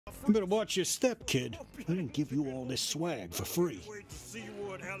You better watch your step, kid. I didn't give you all this swag for free. Wait to see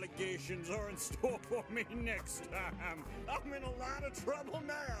what allegations are in store for me next time. I'm in a lot of trouble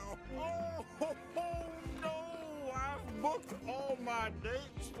now. Oh no! I've booked all my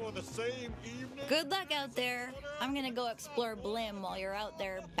dates for the same evening. Good luck out there. I'm gonna go explore Blim while you're out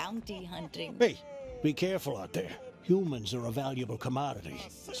there bounty hunting. Hey, be careful out there. Humans are a valuable commodity.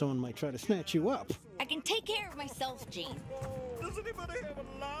 Someone might try to snatch you up. I can take care of myself, Gene. Does anybody have a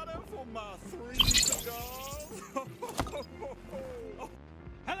lighter for my 3 cigars?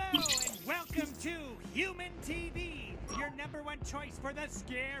 Hello and welcome to Human TV, your #1 choice for the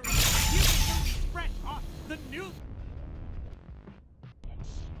scary human movies fresh off the new.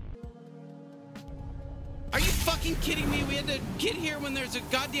 Are you fucking kidding me? We had to get here when there's a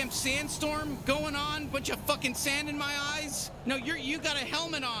goddamn sandstorm going on, bunch of fucking sand in my eyes. No, you got a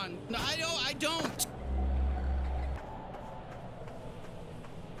helmet on. No, I don't.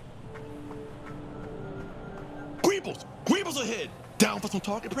 Greebles ahead! Down for some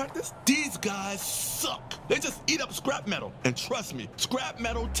target practice? These guys suck. They just eat up scrap metal. And trust me, scrap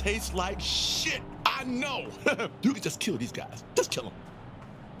metal tastes like shit. I know. You can just kill these guys. Just kill them.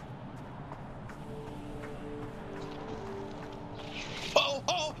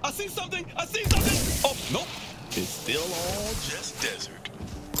 Oh, I see something. Oh, nope. It's still all just desert.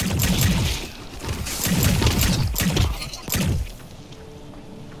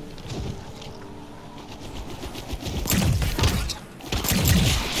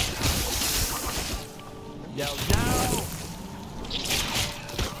 Yo, no!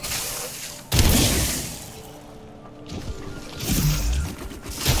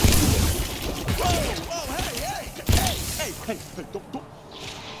 Whoa, hey, don't.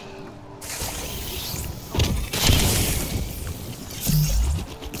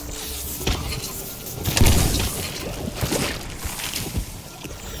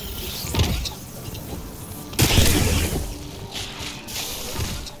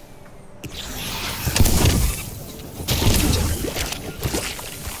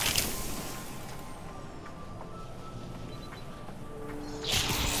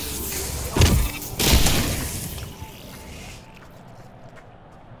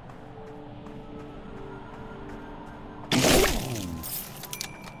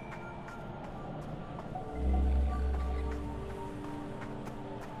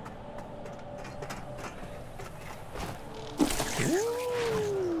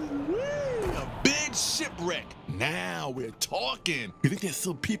 Shipwreck. Now we're talking. You think there's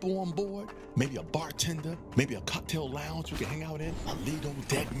some people on board? Maybe a bartender, maybe a cocktail lounge we can hang out in, a Lido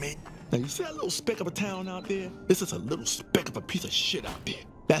deck mate. Now you see that little speck of a town out there? This is a little speck of a piece of shit out there.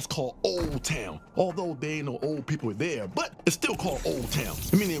 That's called Old Town. Although there ain't no old people there, but it's still called Old Town.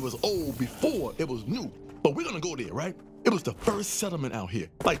 I mean, it was old before it was new. But we're gonna go there, right? It was the first settlement out here,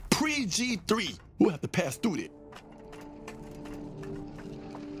 like pre-G3. We'll have to pass through there.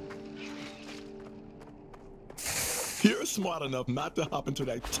 You're smart enough not to hop into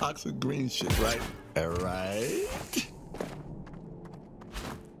that toxic green shit, right? All right.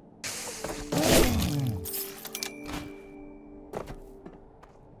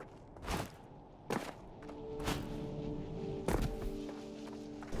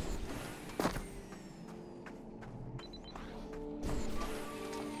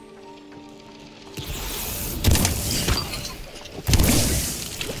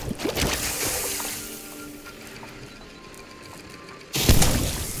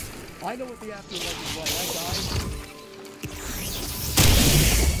 I know what the afterlife is like. I died.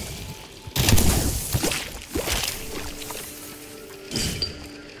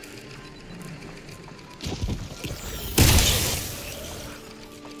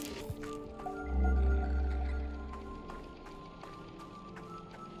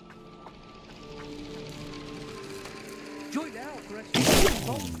 Join now for extra.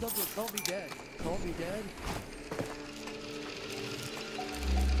 Call me dead. Call me dead.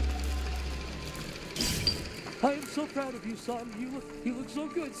 I am so proud of you, son. You look so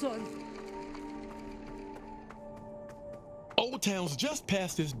good, son. Old Town's just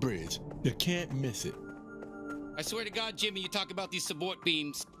past this bridge. You can't miss it. I swear to God, Jimmy, you talk about these support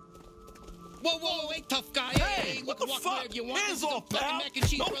beams. Whoa, hey, tough guy. Hey, what the fuck? You want. Hands off, pal. Mac and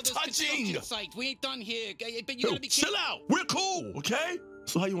Cheese No Brothers touching. construction site. We ain't done here. But you Yo, gotta be chill out. We're cool, okay?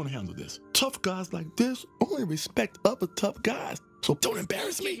 So how you want to handle this? Tough guys like this only respect other tough guys. So don't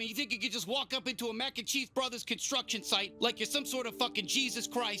embarrass me. You think you could just walk up into a Mac and Cheese Brothers construction site like you're some sort of fucking Jesus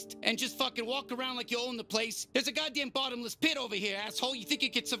Christ and just fucking walk around like you own the place? There's a goddamn bottomless pit over here, asshole. You think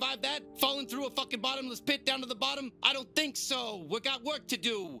you could survive that? Falling through a fucking bottomless pit down to the bottom? I don't think so. We got work to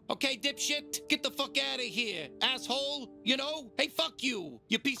do. Okay, dipshit? Get the fuck out of here, asshole. You know? Hey, fuck you.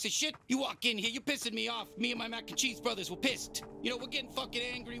 You piece of shit. You walk in here, you're pissing me off. Me and my Mac and Cheese Brothers were pissed. You know, we're getting fucking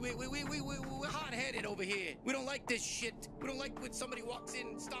angry. We're hot-headed over here. We don't like this shit. We don't like when somebody walks in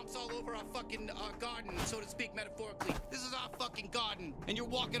and stomps all over our fucking garden, so to speak, metaphorically. This is our fucking garden, and you're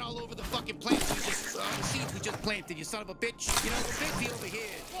walking all over the fucking plants we just, the seeds we just planted, you son of a bitch. You know, we're busy over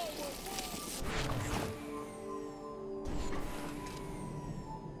here. Whoa, whoa, whoa.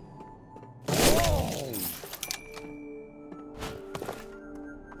 Oh.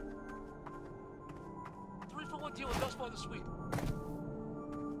 3-for-1 deal with Best Buy this week.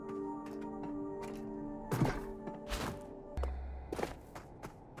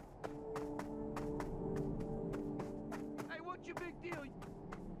 Big deal.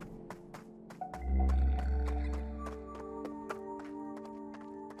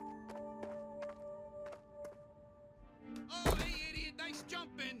 Oh, hey, idiot, nice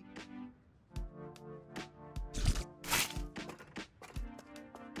jumping.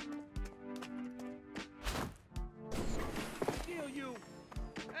 Steal you.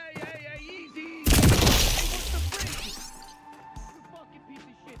 Hey, easy. Hey, what's the freak? You fucking piece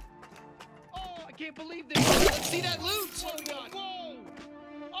of shit. Oh, I can't believe this. Let's see that loot. Whoa, whoa.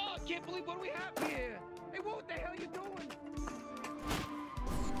 Oh, I can't believe what we have here. Hey, what the hell are you doing?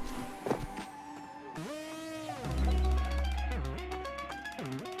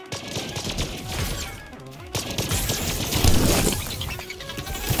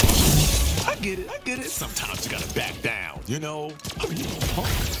 I get it. Sometimes you gotta back down, you know? I mean, you no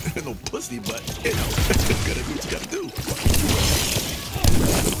punk, no pussy, but, you know, you gotta do what you gotta do.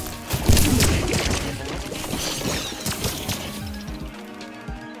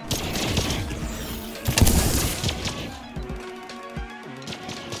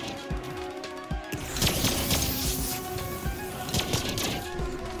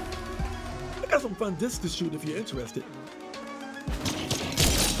 I got some fun discs to shoot if you're interested.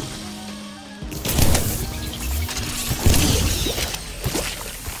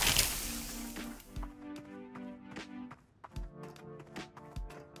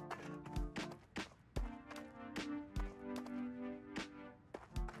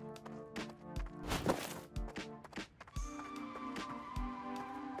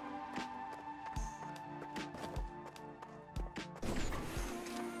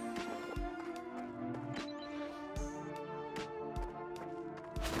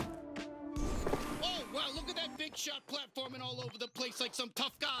 Shot platforming all over the place like some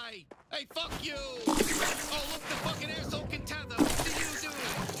tough guy. Hey, fuck you! Oh, look, the fucking asshole can tether. What are you doing?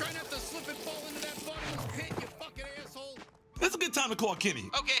 Try not to slip and fall into that bottomless pit, you fucking asshole. It's a good time to call Kenny.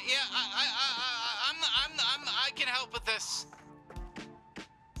 Okay, yeah, I can help with this.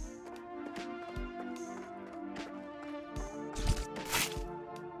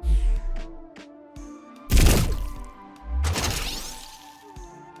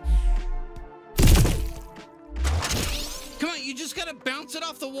 You just gotta bounce it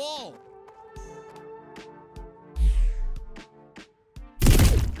off the wall.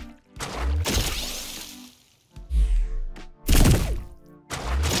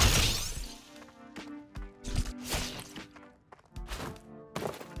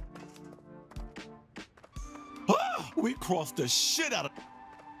 Ah, we crossed the shit out of...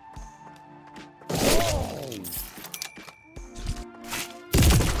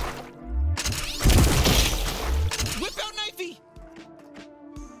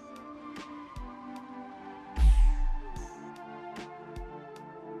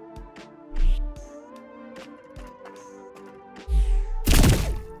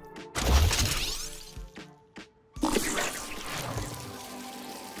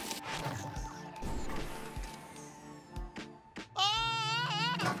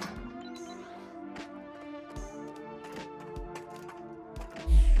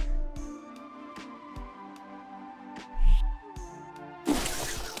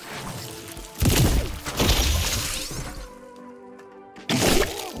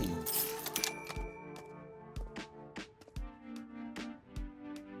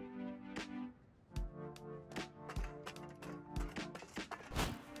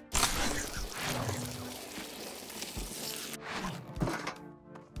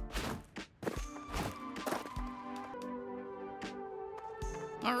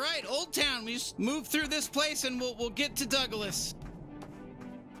 All right, Old Town. We just move through this place and we'll get to Douglas.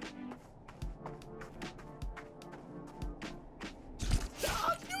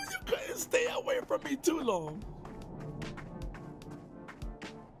 from me too long.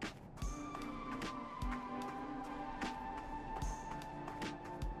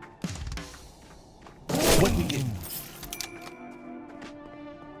 What we getting?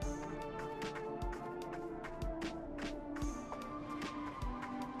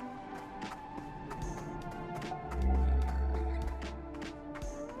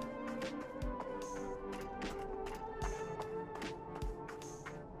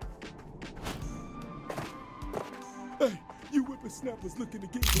 Hey, you whippersnappers looking to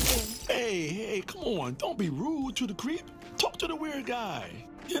get your own. Hey, come on. Don't be rude to the creep. Talk to the weird guy.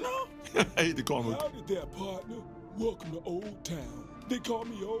 You know? I hate to call him. Howdy there, partner. Welcome to Old Town. They call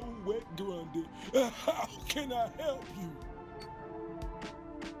me Old Wet Grundy. How can I help you?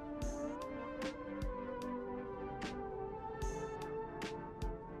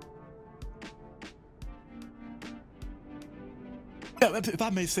 If I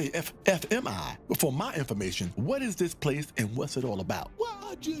may say, FMI, for my information, what is this place and what's it all about? Well,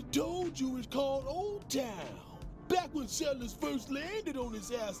 I just told you it's called Old Town. Back when settlers first landed on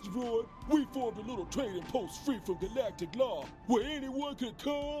this asteroid, we formed a little trading post free from galactic law, where anyone could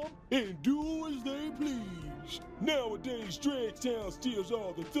come and do as they please. Nowadays, Town steals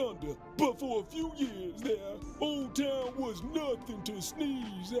all the thunder, but for a few years there, Old Town was nothing to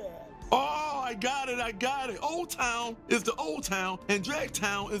sneeze at. Oh, I got it. Old Town is the old town, and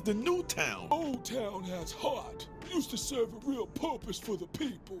Dragtown is the new town. Old Town has heart, used to serve a real purpose for the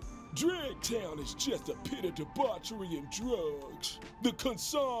people. Dragtown is just a pit of debauchery and drugs. The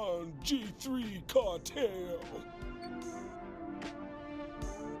concerned G3 cartel.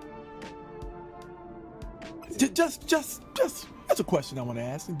 Just, that's a question I want to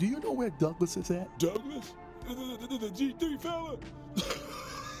ask. Do you know where Douglas is at? Douglas? The G3 fella?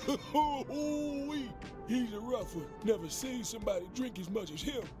 Oh, he's a rough one. Never seen somebody drink as much as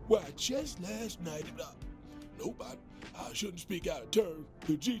him. Why, just last night, nope, I shouldn't speak out of turn.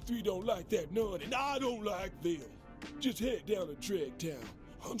 The G3 don't like that none, and I don't like them. Just head down to Dragtown.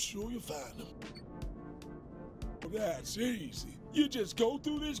 I'm sure you'll find them. That's easy. You just go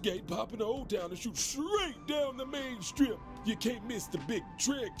through this gate, pop into Old Town, and shoot straight down the main strip. You can't miss the big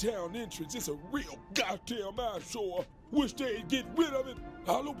Dragtown entrance. It's a real goddamn eyesore. Wish they'd get rid of it.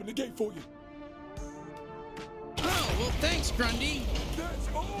 I'll open the gate for you. Oh, well, thanks, Grundy. That's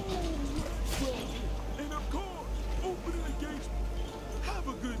all, Grundy. And of course, opening the gates. Have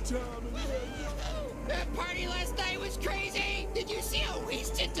a good time in there. That party last night was crazy. Did you see how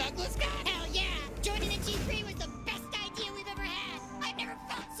wasted Douglas got? Hell yeah! Joining the G3 was the best idea we've ever had. I've never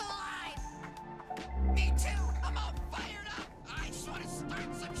felt so alive. Me too. I'm all fired up. I just want to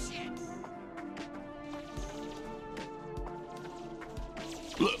start some shit.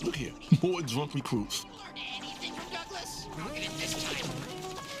 Look here. More drunk recruits. Learn anything from Douglas? I'll get it this time.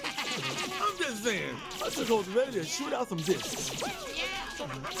 I'm just saying. Let's just go ready to shoot out some discs.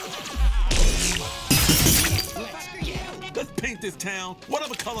 Let's paint this town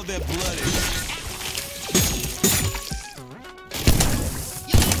whatever color their blood is.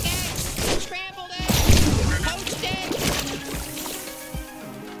 You like eggs? Scrambled eggs? Poached eggs?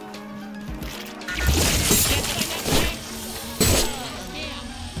 Guess what I got next? Ham.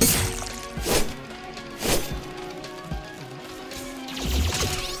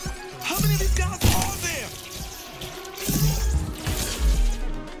 How many of these guys are there?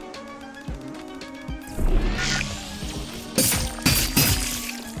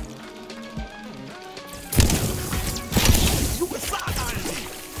 You were side-eyeing me.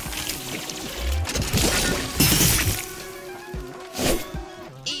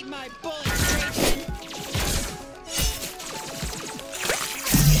 Eat my bullets, Rachel.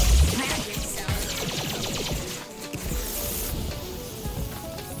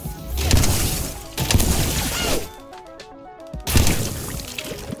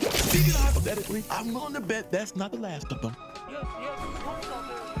 Speaking of hypothetically, I'm willing to bet that's not the last of them. Yes, of course I'll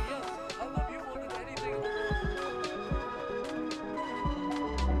do it. Yes, I love you more than anything in the world.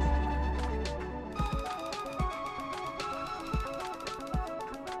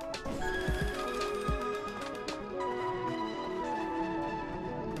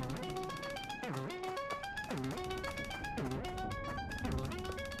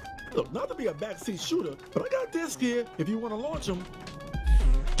 Look, not to be a backseat shooter, but I got this here if you want to launch them.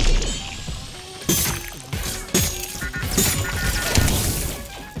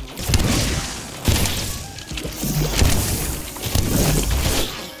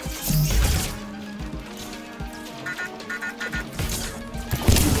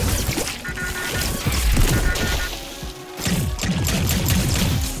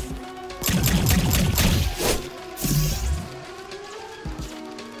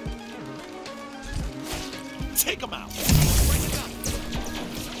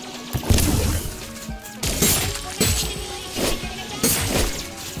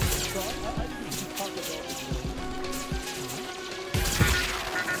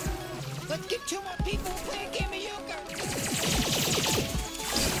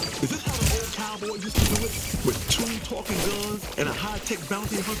 Is this how the old cowboy used to do it? With 2 talking guns and a high-tech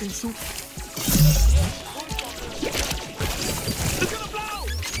bounty hunting suit? It's gonna blow!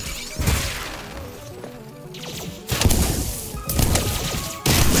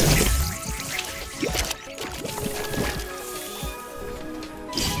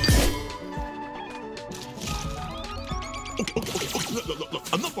 Okay,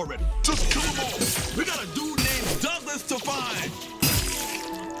 look, enough already. Just kill them all. We got a dude named Douglas to find.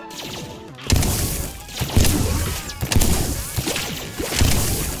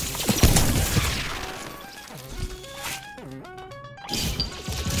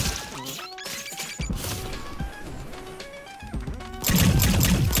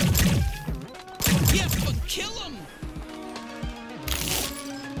 Yes, but kill him!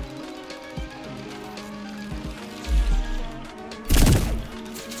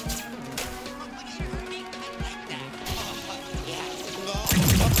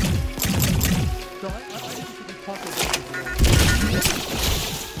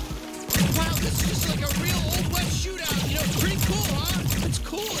 Wow, this is just like a real Old West shootout. You know, it's pretty cool, huh? It's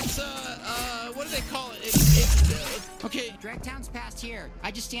cool. It's, what do they call it? Okay. Dregtown's past here. I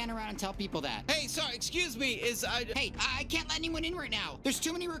just stand around and tell people that. Hey, sorry, excuse me, Hey, I can't let anyone in right now. There's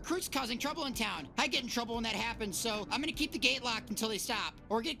too many recruits causing trouble in town. I get in trouble when that happens, so I'm gonna keep the gate locked until they stop.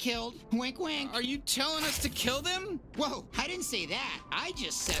 Or get killed. Wink, wink. Are you telling us to kill them? Whoa, I didn't say that. I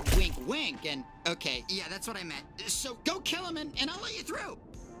just said wink, wink, and... Okay, yeah, that's what I meant. So go kill him and I'll let you through.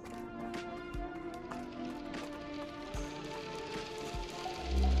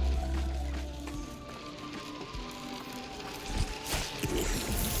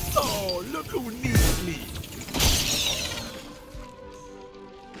 Oh, look who needs me.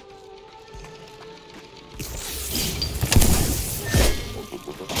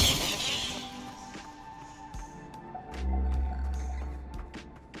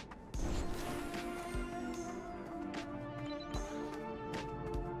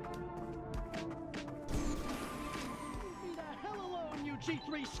 Leave me the hell alone, you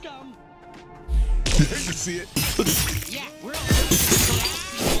G3 scum! You see it? Yeah, we're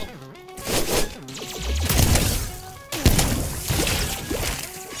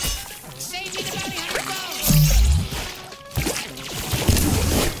Save me the bounty hunter phone!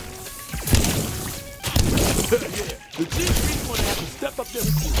 Yeah, the G3's gonna have to step up their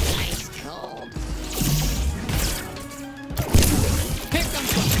recruit. Ice cold. Here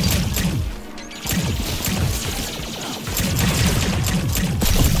comes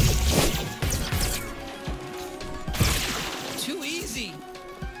too easy.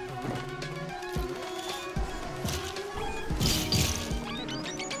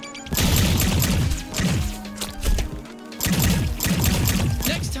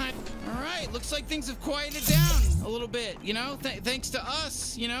 Next time. All right, looks like things have quieted down a little bit, you know, thanks to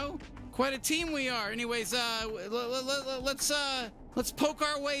us, you know. Quite a team we are. Anyways, let's poke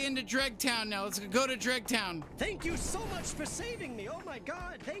our way into Dregtown now. Let's go to Dregtown. Thank you so much for saving me. Oh my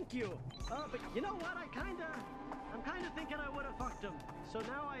God, thank you. But you know what? I'm kinda thinking I would have fucked him. So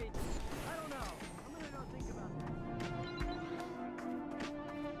now I don't know. I'm gonna go think about that.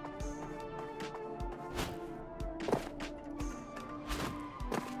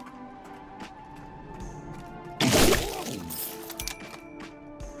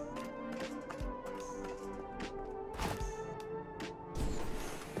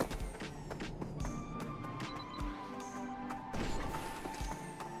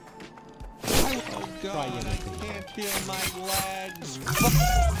 God, I can't feel my legs.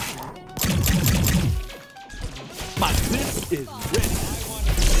 My fist is ready. I want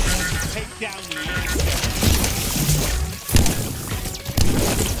to take down the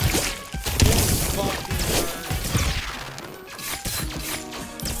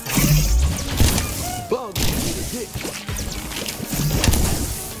Bug me in the dick.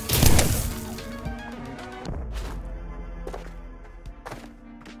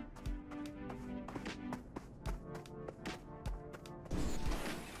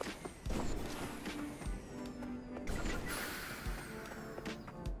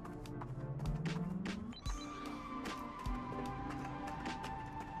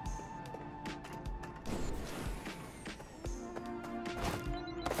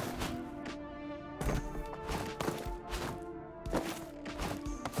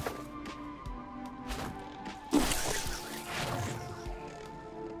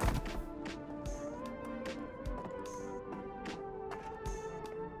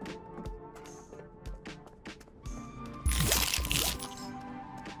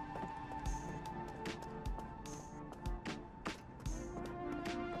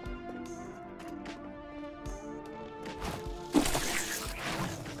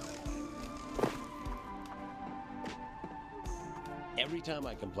 Every time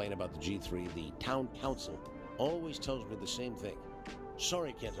I complain about the G3, the town council always tells me the same thing.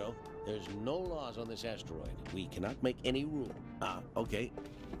 Sorry, Kento. There's no laws on this asteroid. We cannot make any rule. Okay.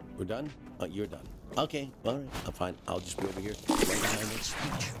 We're done? You're done. Okay, all right. I'm fine. I'll just be over here. Right behind this.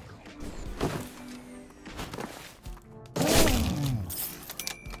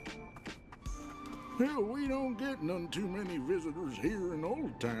 Hell, we don't get none too many visitors here in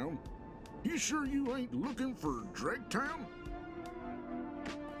Old Town. You sure you ain't looking for Drake Town?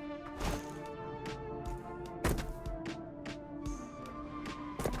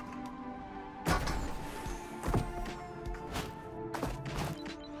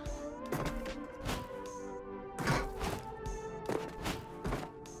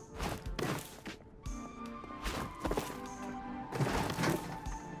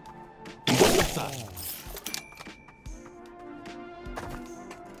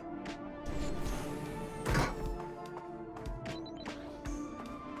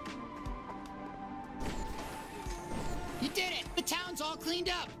 You did it! The town's all cleaned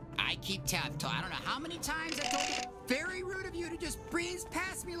up! I keep tab, I don't know how many times I told you. Very rude of you to just breeze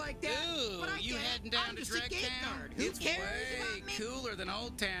past me like that. Ooh, but I you get heading it. down I'm to just a Drag gate Town? guard. Who It's cares way about me? cooler than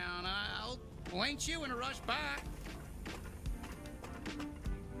Old Town. I'll ain't you in a rush back.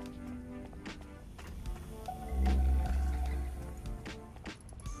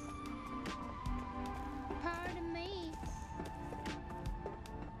 Pardon me.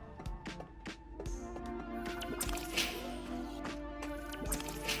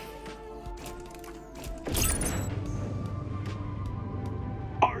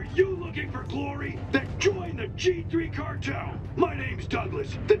 Are you looking for glory? Then join the G3 cartel. My name's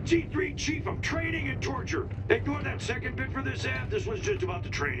Douglas, the G3 Chief of Training and Torture. Ignore that second bit for this ad. This one's just about the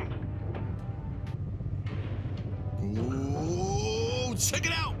training. Ooh, check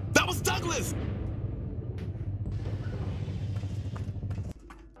it out! That was Douglas!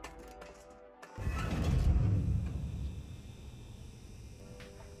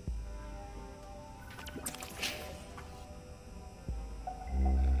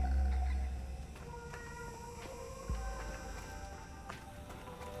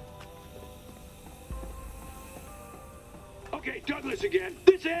 Okay, Douglas again.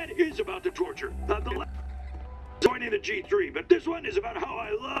 This ad is about the torture. Joining the G3, but this one is about how I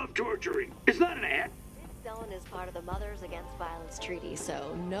love torturing. It's not an ad. This zone is part of the Mothers Against Violence Treaty,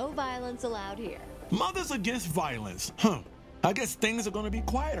 so no violence allowed here. Mothers Against Violence. Huh. I guess things are gonna be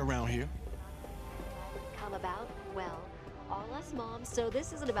quiet around here. Come about? Well, all us moms, so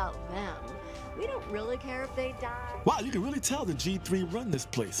this isn't about them. We don't really care if they die. Wow, you can really tell the G3 run this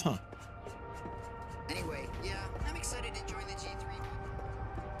place, huh? Anyway, yeah, I'm excited to join the G3.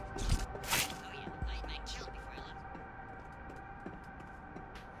 Oh yeah, I killed before I left.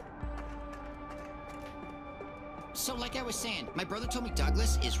 So like I was saying, my brother told me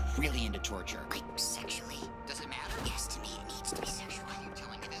Douglas is really into torture. Like, sexually? Does it matter? Yes, to me it needs to be sexual. Why are you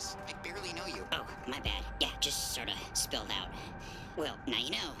telling me this? I barely know you. Oh, my bad. Yeah, just sort of spilled out. Well, now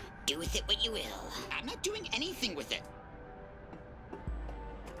you know. Do with it what you will. I'm not doing anything with it.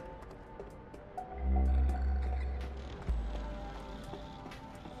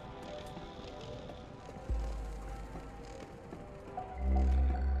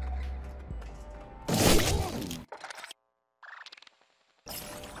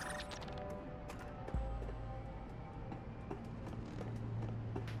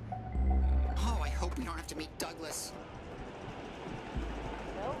 Oh, I hope we don't have to meet Douglas.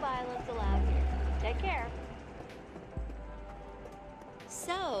 No violence allowed here. Take care.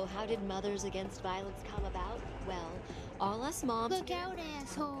 So, how did Mothers Against Violence come about? Well, all us moms Look out,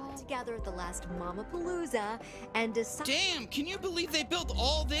 asshole. got together at the last Mamapalooza and decided. Damn, can you believe they built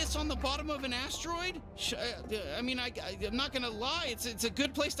all this on the bottom of an asteroid? I mean, I'm not gonna lie, it's a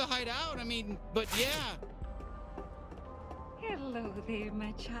good place to hide out. I mean, but yeah. Hello there,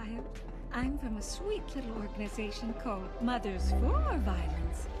 my child. I'm from a sweet little organization called Mothers for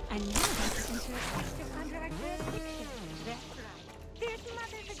Violence. And you're about to enter a system under our jurisdiction. That's right. There's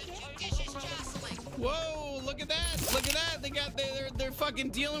Mothers Against. Whoa, look at that! Look at that! They're fucking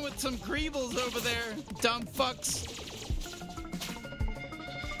dealing with some greebles over there. Dumb fucks.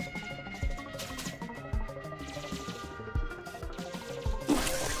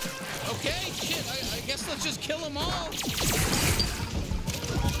 Okay, shit, I guess let's just kill them all.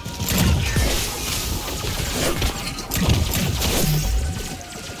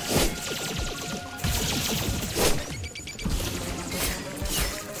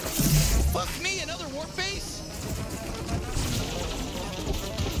 Fuck me, another warp base?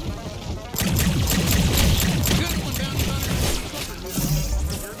 Good one, bounty hunter.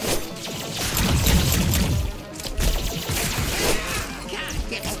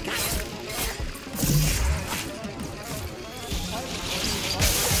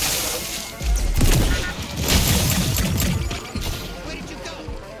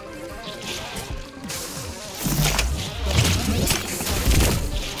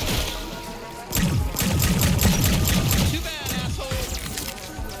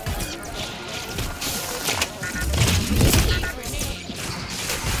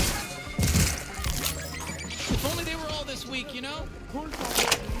 recruits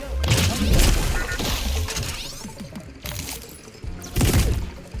out there.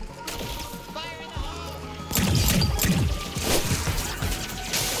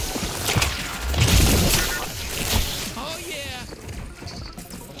 Oh yeah.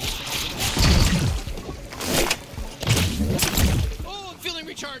 Oh, I'm feeling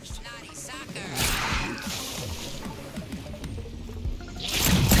recharged. Naughty soccer.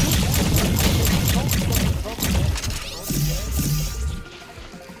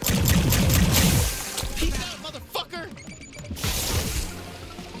 Peace out, motherfucker.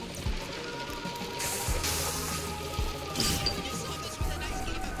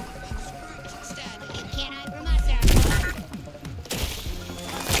 You can't hide from us, asshole.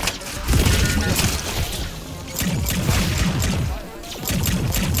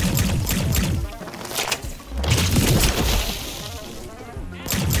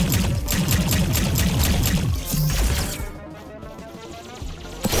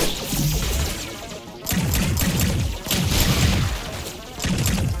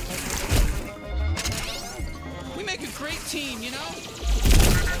 We make a great team, you know?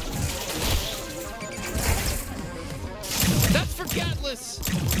 That's for Gatlians.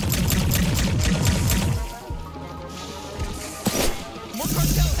 More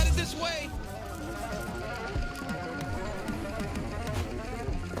cartel headed this way.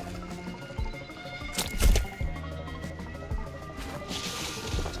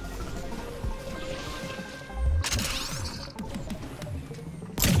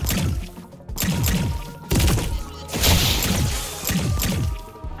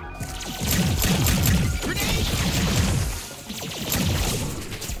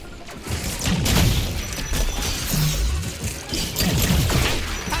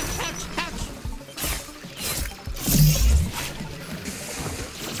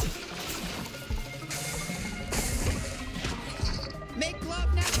 Make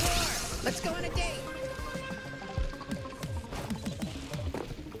love, not war. Let's go on a date.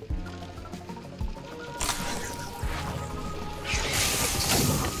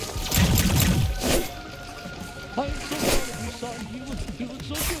 I am so proud of you, son. You look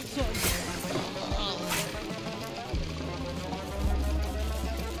so good, son.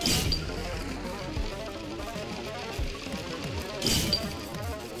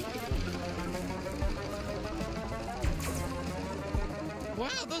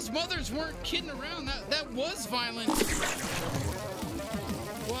 Wow, those mothers weren't kidding around. That was violent.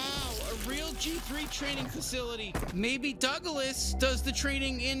 Wow, a real G3 training facility. Maybe Douglas does the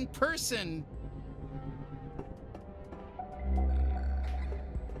training in person.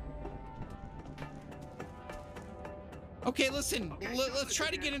 Okay, listen, let's try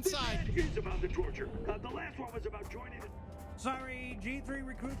to get inside. This is about the torture. The last one was about joining the... Sorry, G3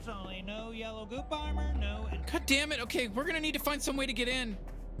 recruits only. No yellow goop armor, no... God damn it. Okay, we're gonna need to find some way to get in.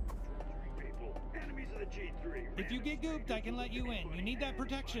 Enemies of the G3. If you get gooped, I can let you in. You need that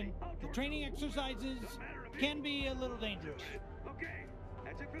protection. The training exercises can be a little dangerous. Okay,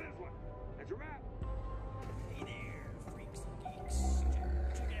 that's it for this one. That's a wrap. Hey there, freaks and geeks.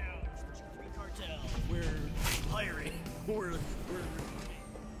 Check it out, it's the G3 cartel. We're hiring. We're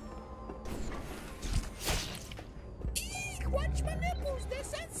Watch my nipples, they're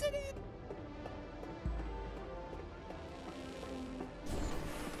sensitive.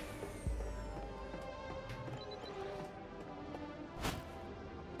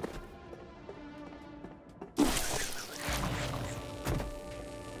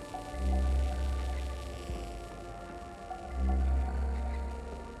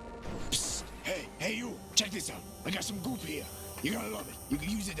 Psst. Hey you, check this out. I got some goop here. You're gonna love it. You can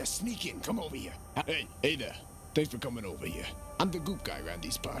use it to sneak in. Come over here. Hey there. Thanks for coming over here. I'm the goop guy around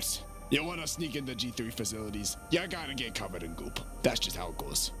these parts. You wanna sneak into G3 facilities? You gotta get covered in goop. That's just how it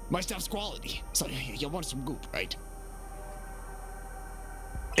goes. My stuff's quality. So you want some goop, right?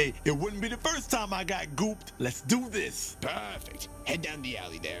 Hey, it wouldn't be the first time I got gooped. Let's do this. Perfect. Head down the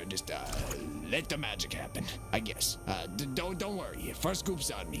alley there and just let the magic happen, I guess. Don't worry. First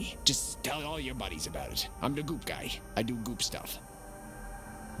goop's on me. Just tell all your buddies about it. I'm the goop guy. I do goop stuff.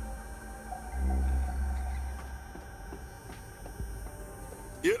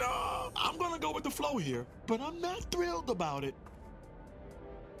 You know, I'm gonna go with the flow here, but I'm not thrilled about it.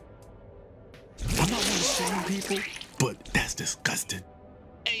 I'm not one of the same people, but that's disgusting.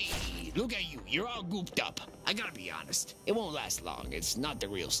 Hey, look at you. You're all gooped up. I gotta be honest. It won't last long. It's not the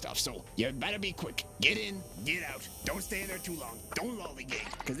real stuff, so you better be quick. Get in, get out. Don't stay in there too long. Don't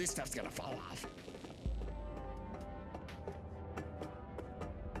lollygag, because this stuff's gonna fall off.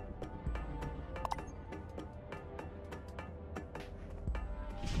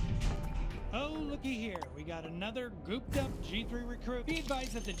 So, looky here. We got another gooped up G3 recruit. Be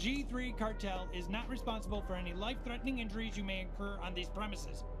advised that the G3 cartel is not responsible for any life-threatening injuries you may incur on these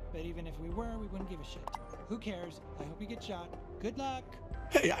premises. But even if we were, we wouldn't give a shit. Who cares? I hope you get shot. Good luck.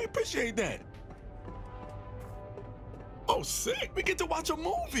 Hey, I appreciate that. Oh, sick. We get to watch a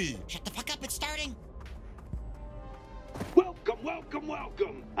movie. Shut the fuck up, it's starting. Welcome, welcome,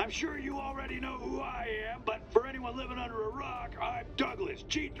 welcome. I'm sure you already know who I am, but for anyone living under a rock, I'm Douglas,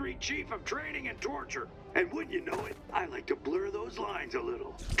 G3 Chief of Training and Torture. And wouldn't you know it, I like to blur those lines a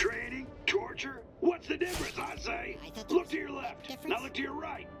little. Training, torture, what's the difference, I say? Look to your left, now look to your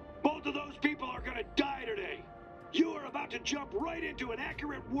right. Both of those people are gonna die today. You are about to jump right into an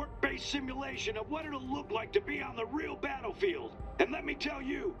accurate work-based simulation of what it'll look like to be on the real battlefield. And let me tell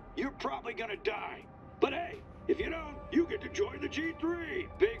you, you're probably gonna die. But hey, if you don't, you get to join the G3.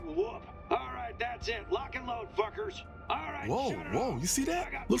 Big whoop. All right, that's it. Lock and load, fuckers. All right, Whoa, you see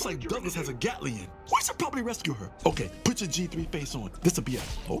that? Looks like Douglas has a Gatlian. We should probably rescue her. Okay, put your G3 face on. This'll be it.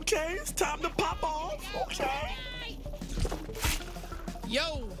 Okay, it's time to pop off. Okay.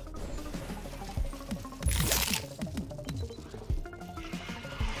 Yo!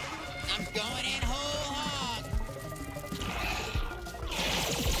 I'm going in whole hog.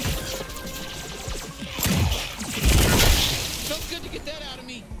 Felt good to get that out of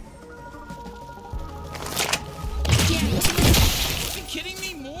me. Yeah. Are you kidding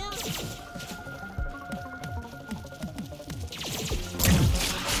me? More?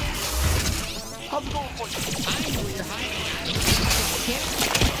 How's it going for you? I know where you're hiding. I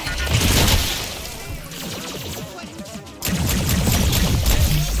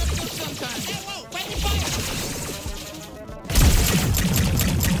Sometimes. Hey, whoa! Friendly fire!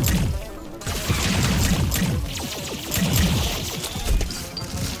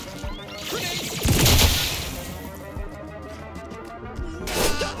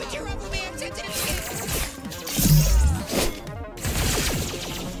 Don't put your rubber man sensitive skin!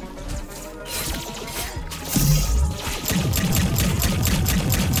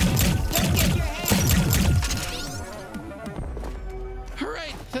 Don't get your head! All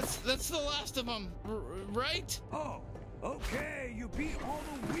right, that's the last of them, right? Oh, okay, you beat all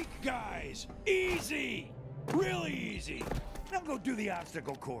the weak guys. Easy! Really easy. Now go do the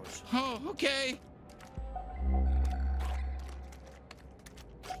obstacle course. Oh, okay.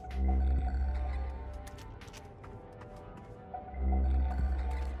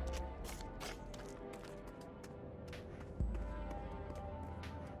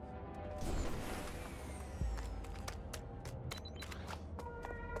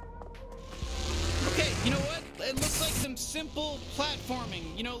 Okay, you know what? It looks like some simple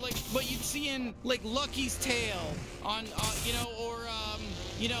platforming, you know, like what you'd see in like Lucky's Tale on you know, or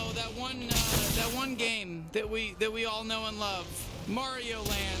you know, that one game that we all know and love, Mario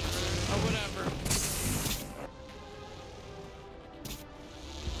Land or whatever.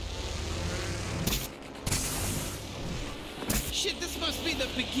 Shit, this must be the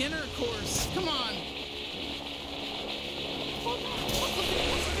beginner course. Come on.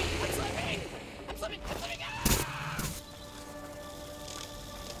 I'm slipping!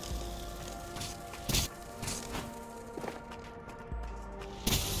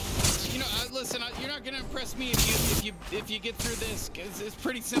 You know, listen, you're not gonna impress me if you get through this, 'cause it's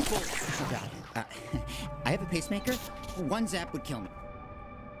pretty simple. Oh God. I have a pacemaker. One zap would kill me.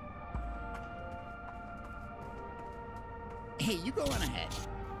 Hey, you go on ahead.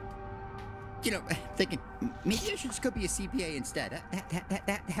 You know, thinking maybe I should just go be a CPA instead.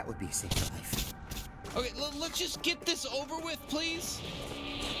 That would be a safer life. Okay, let's just get this over with, please.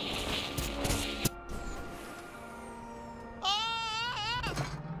 Ah!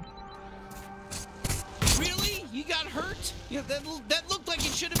 Really? You got hurt? Yeah, that looked like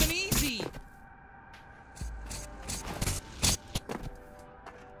it should have been easy.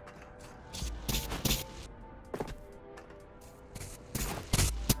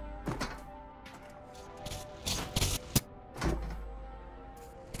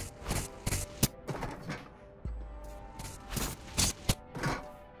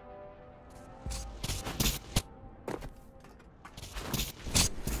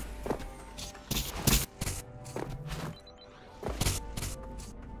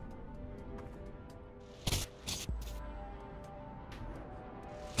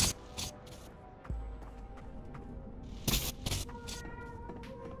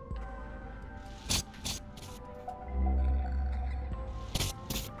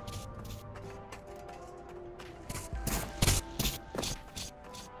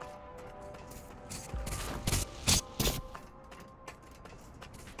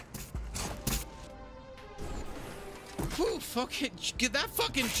 fucking get that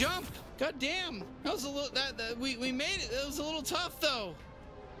fucking jump. God damn. That was a little we made it. That was a little tough though.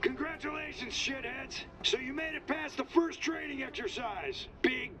 Congratulations, shitheads. So you made it past the first training exercise.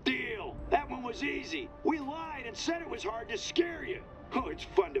 Big deal. That one was easy. We lied and said it was hard to scare you. Oh, it's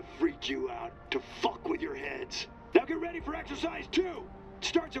fun to freak you out, to fuck with your heads. Now get ready for exercise 2. It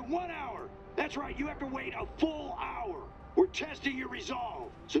starts in 1 hour. That's right, you have to wait a full hour. We're testing your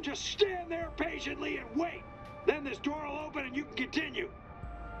resolve. So just stand there patiently and wait. Then this door will open and you can continue.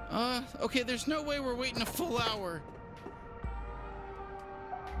 Okay, there's no way we're waiting a full hour.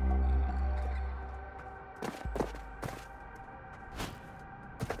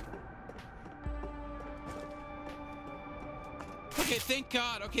 Okay, thank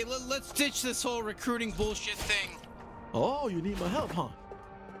God. Okay, let's ditch this whole recruiting bullshit thing. Oh, you need my help, huh?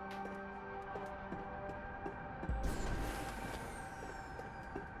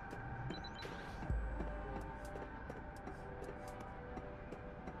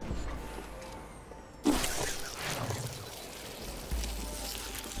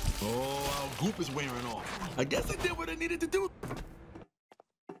 Oh, our goop is wearing off. I guess I did what I needed to do.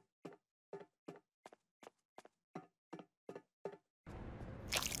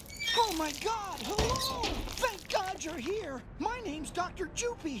 Oh my God, hello! Thank God you're here. My name's Dr.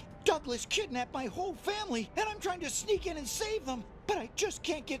 Jupy. Douglas kidnapped my whole family, and I'm trying to sneak in and save them. But I just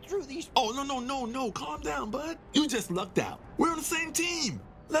can't get through these. Oh, no. Calm down, bud. You just lucked out. We're on the same team.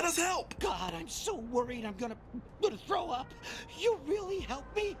 Let us help. God, I'm so worried I'm gonna throw up. You really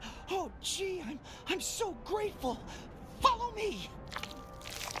helped me? Oh, gee, I'm so grateful. Follow me.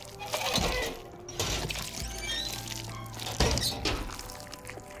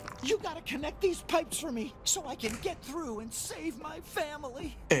 You gotta connect these pipes for me so I can get through and save my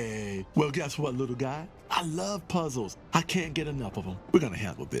family. Hey, well, guess what, little guy? I love puzzles. I can't get enough of them. We're gonna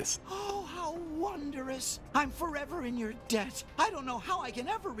handle this. Oh, how wondrous. I'm forever in your debt. I don't know how I can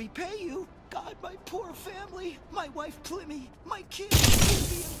ever repay you. God, my poor family. My wife, Plimmy. My kids,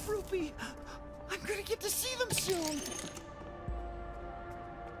 Ruby and Froopy. I'm gonna get to see them soon.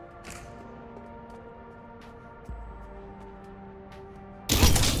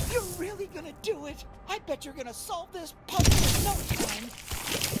 You're really gonna do it? I bet you're gonna solve this puzzle in no time.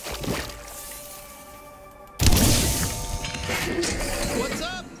 What's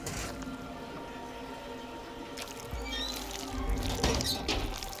up?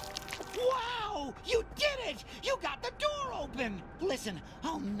 Wow! You did it! You got the door open! Listen,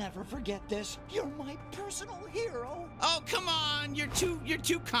 I'll never forget this. You're my personal hero. Oh, come on! You're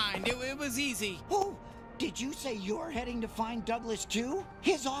too kind. It was easy. Oh, did you say you're heading to find Douglas too?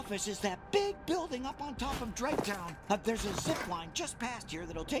 His office is that big building up on top of Dragtown. There's a zip line just past here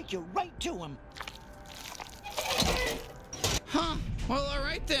that'll take you right to him. Huh? Well, all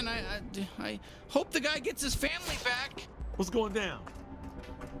right then. I hope the guy gets his family back. What's going down?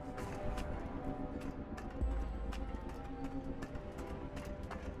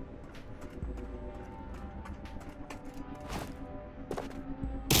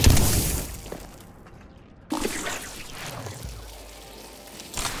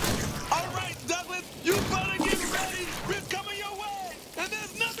 You better get ready! We're coming your way! And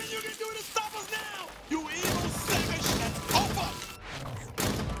there's nothing you can do to stop us now! You evil savage! Oh, fuck!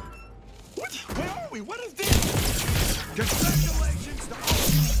 What? Where are we? What is this? Congratulations to all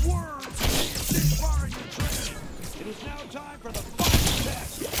you worms this far in your training. It is now time for the final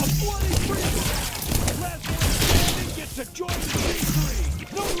test. A bloody free-for-all. Last one standing gets to join the G3.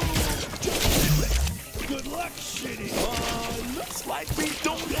 No rules, just do it. Good luck, shitty. Looks like we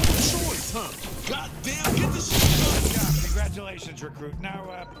don't have a choice, huh? Goddamn, get this shit done. Good job. Congratulations, recruit.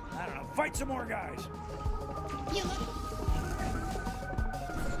 Now, I don't know, fight some more guys.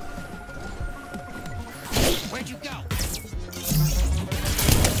 Where'd you go?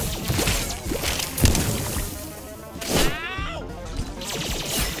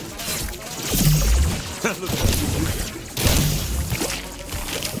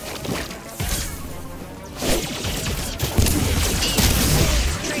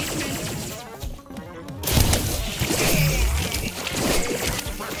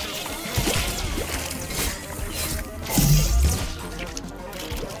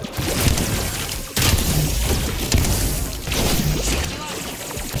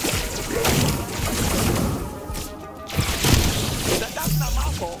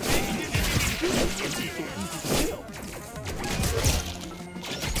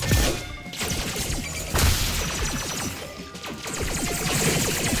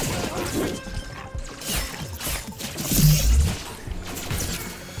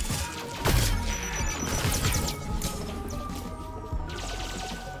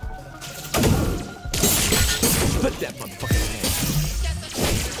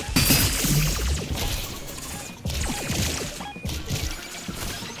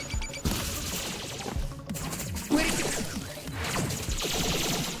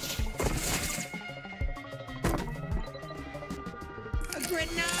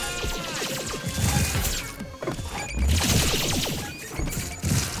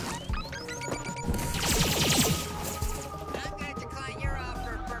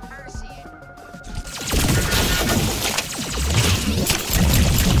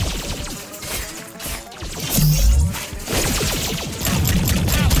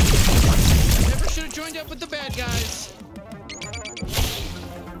 With the bad guys.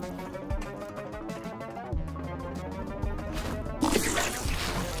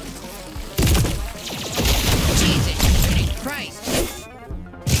 Jesus Christ.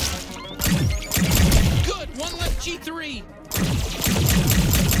 Good, one left G3.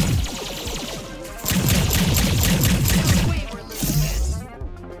 No way we're losing this.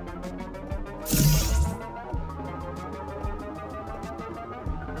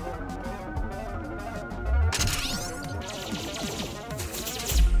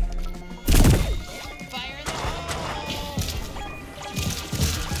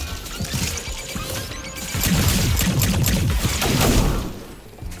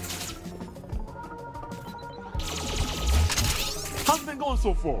 How's it been going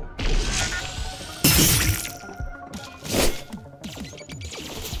so far?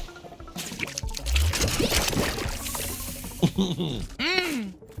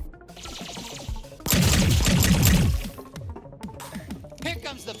 Here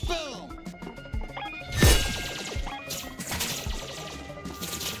comes the boom.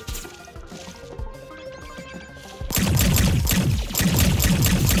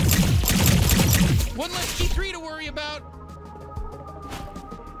 One less G3 to worry about.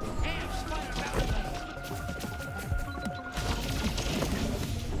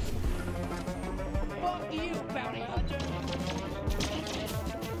 Fuck you, bounty hunter.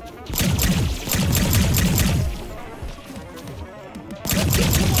 Let's get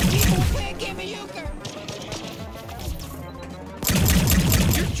some more people playing Game of Euchre.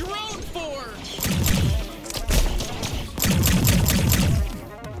 You're drone for.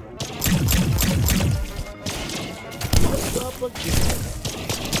 Up again.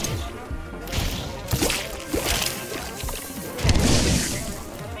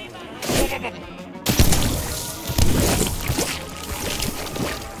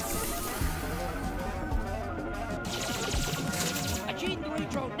 A G3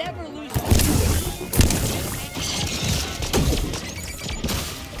 drone never loses.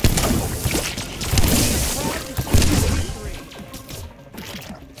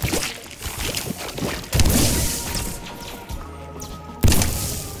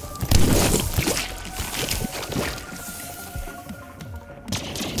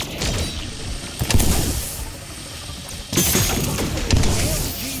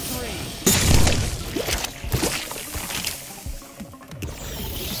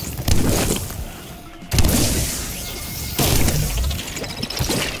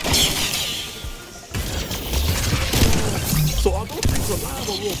 So are those things alive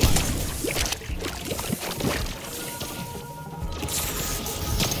or robots?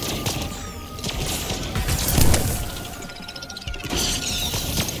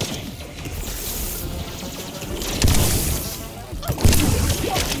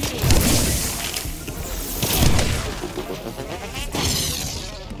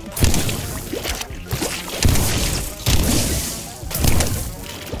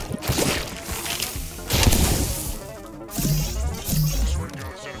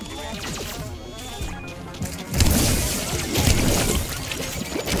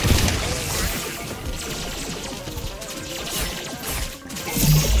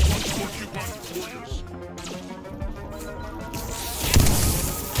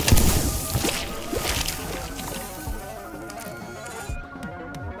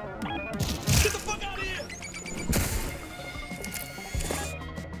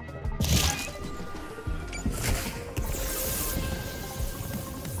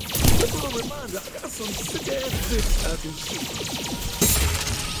 Reminder, I got some sick ass fish I can shoot.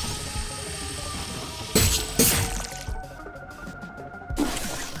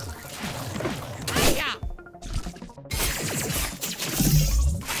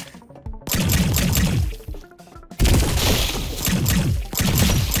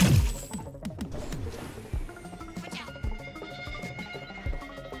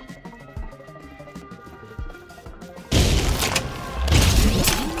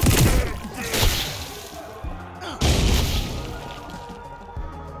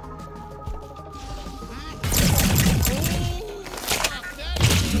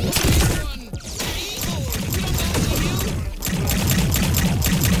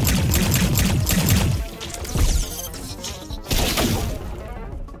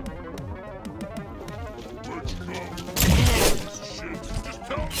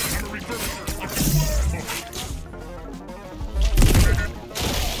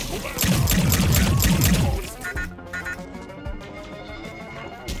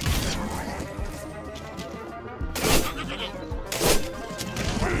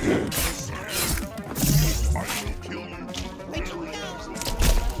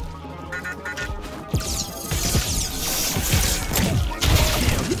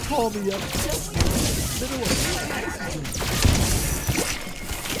 Call me up.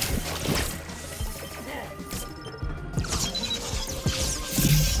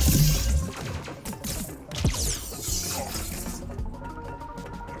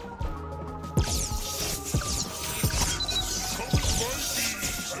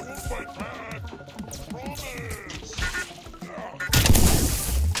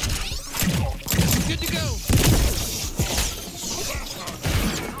 Good to go.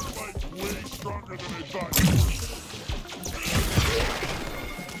 Way stronger than I thought you were.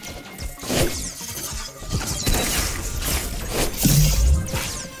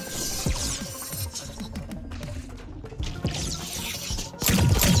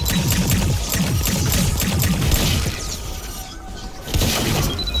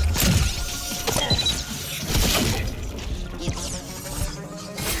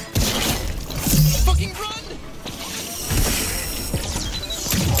 Fucking run!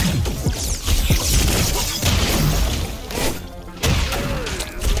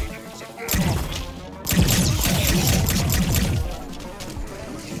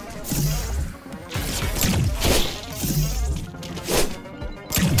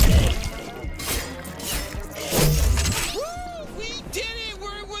 We did it!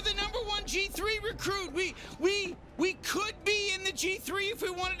 We're the #1 G3 recruit. We could be in the G3 if we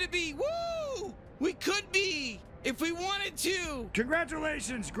wanted to be. Woo! We could be if we wanted to.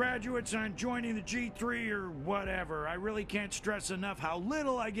 Congratulations, graduates, on joining the G3 or whatever. I really can't stress enough how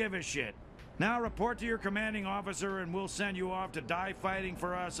little I give a shit. Now report to your commanding officer and we'll send you off to die fighting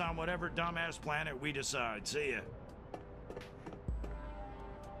for us on whatever dumbass planet we decide. See ya.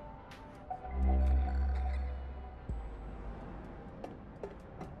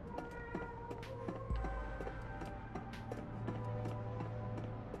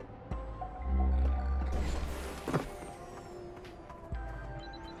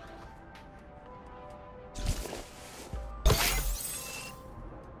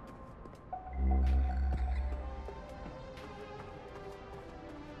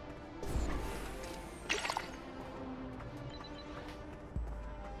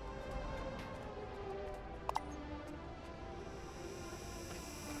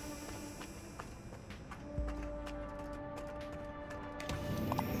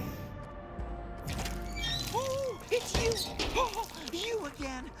 Oh, it's you! Oh, you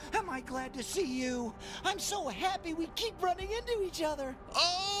again! Am I glad to see you? I'm so happy we keep running into each other.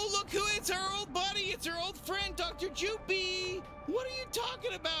 Oh, look who it's our old buddy. It's our old friend, Dr. Jupy. What are you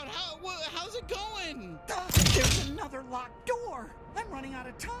talking about? How's it going? There's another locked door. I'm running out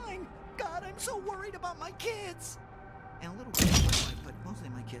of time. God, I'm so worried about my kids. And a little bit of my wife, but mostly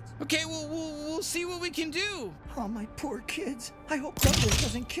my kids. Okay, we'll see what we can do. Oh, my poor kids. I hope Douglas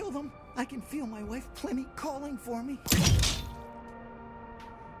doesn't kill them. I can feel my wife Plymmy calling for me.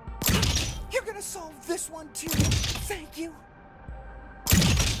 You're gonna solve this one too. Thank you.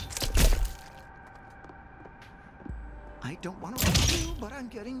 I don't want to rush you, but I'm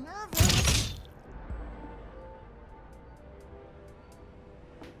getting nervous.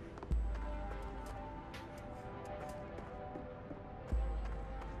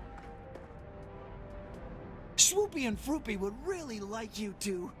 Swoopy and Froopy would really like you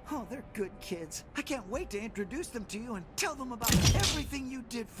two. Oh, they're good kids. I can't wait to introduce them to you and tell them about everything you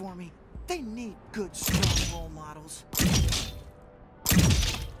did for me. They need good, strong role models.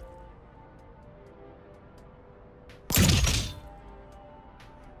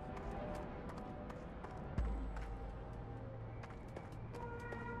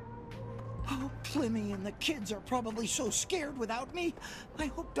 Oh, Plymmy and the kids are probably so scared without me. I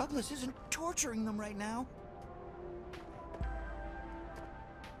hope Douglas isn't torturing them right now.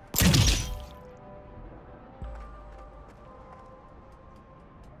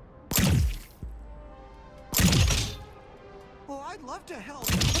 Oh, I'd love to help,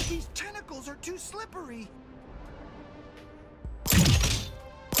 but these tentacles are too slippery.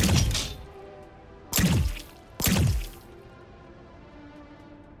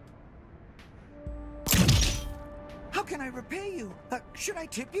 How can I repay you? Should I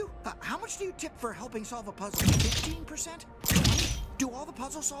tip you? How much do you tip for helping solve a puzzle? 15%? Do all the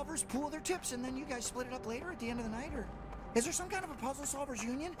puzzle solvers pool their tips and then you guys split it up later at the end of the night? Or is there some kind of a puzzle solvers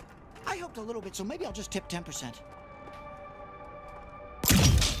union? I helped a little bit, so maybe I'll just tip 10%.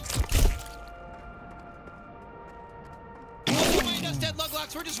 Don't mind us dead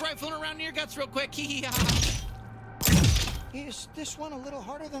luglocks. We're just rifling around in your guts real quick. Is this one a little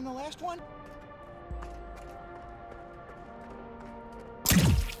harder than the last one?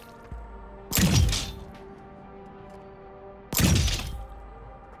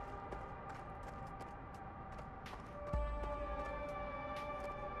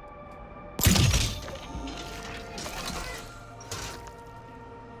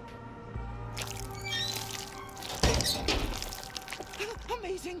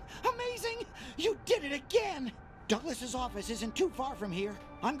 Amazing! Amazing! You did it again! Douglas's office isn't too far from here.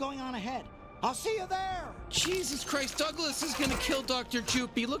 I'm going on ahead. I'll see you there! Jesus Christ, Douglas is gonna kill Dr.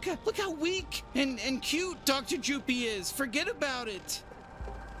 Droopy. Look how weak and cute Dr. Droopy is. Forget about it.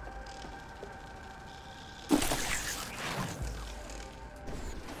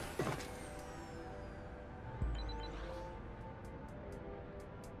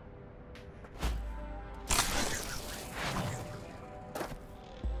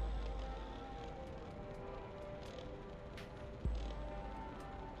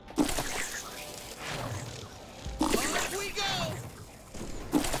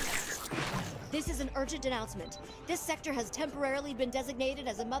 This is an urgent announcement. This sector has temporarily been designated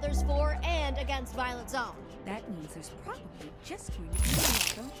as a Mothers For and Against Violence Zone. That means there's probably just going to be a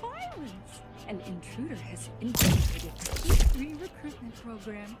lot of violence. An intruder has infiltrated the G3 recruitment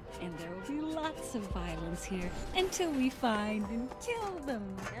program, and there will be lots of violence here until we find and kill them.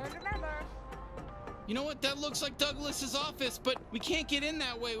 And remember, You know what? That looks like Douglas's office, but we can't get in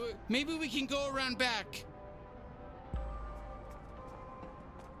that way. Maybe we can go around back.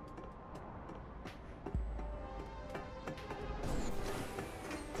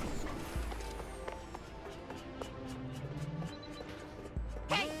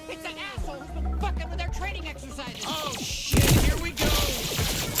 Hey, it's that asshole who's been fucking with our training exercises. Oh shit, here we go.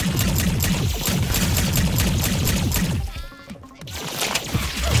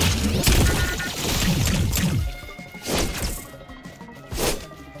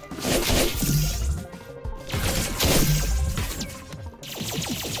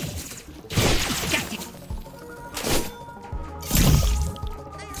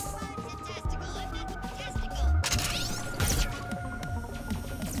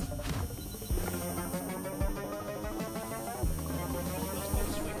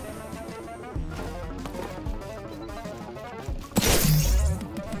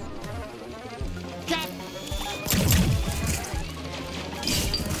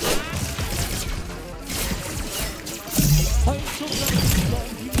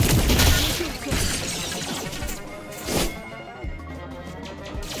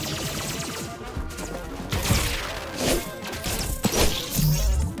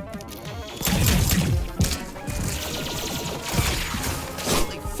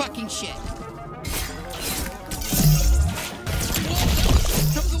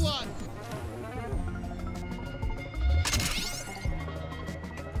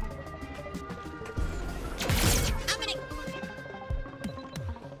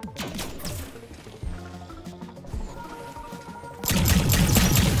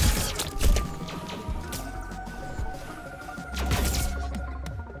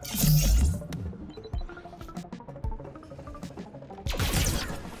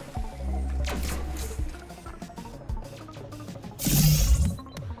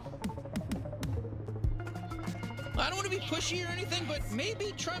 I don't want to be pushy or anything, but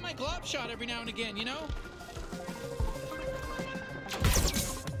maybe try my glob shot every now and again, you know?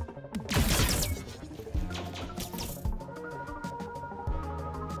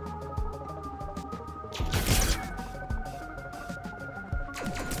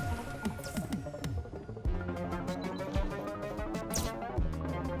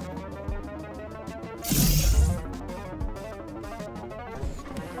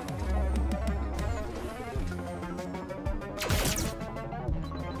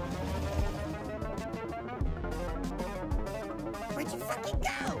 Where'd you fucking go?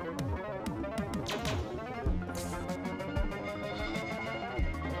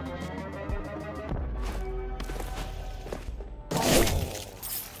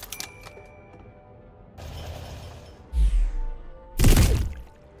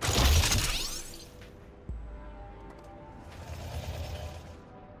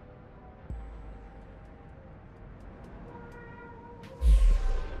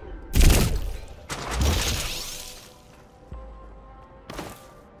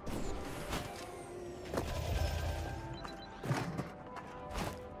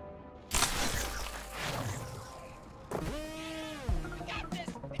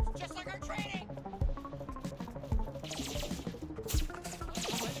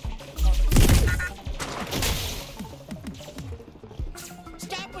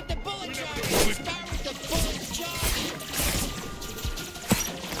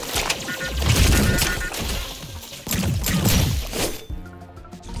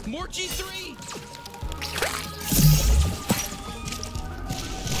 More G3!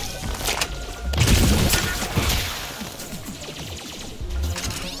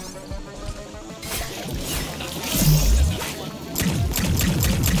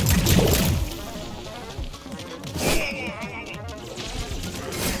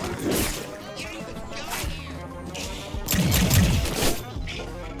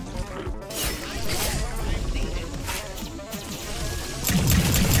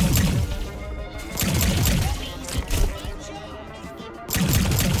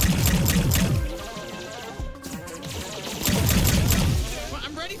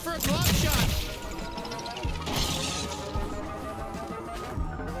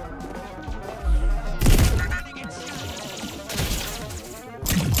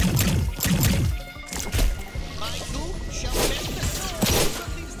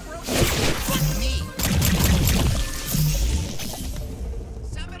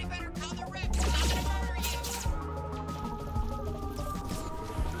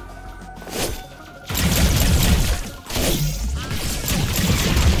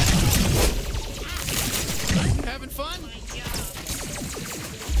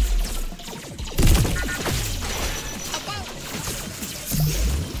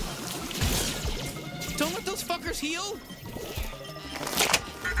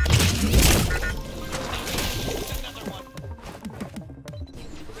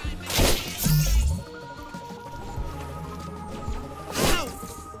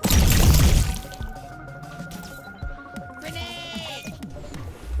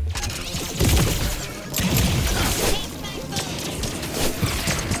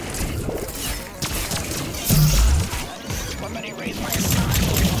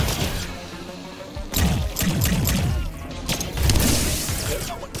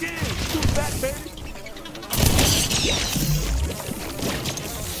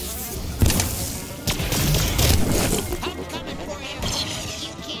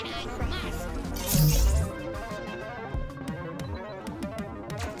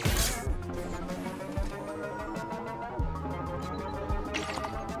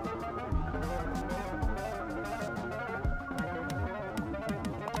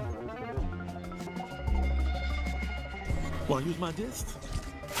 Want to use my disc?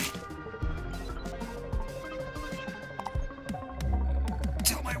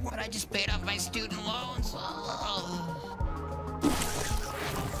 Tell my what I just paid off my student loans. Oh.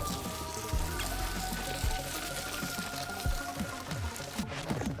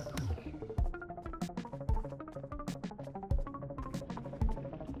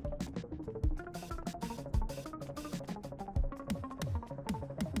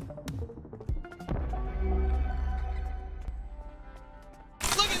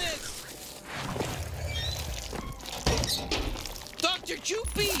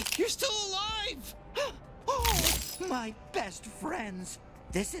 Joopy, you're still alive! Oh, my best friends.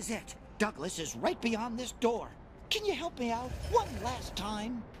 This is it. Douglas is right beyond this door. Can you help me out one last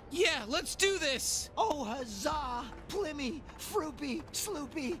time? Yeah, let's do this! Oh, huzzah! Plimmy, Froopy,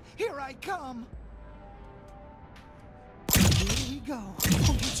 Sloopy, here I come. Here we go.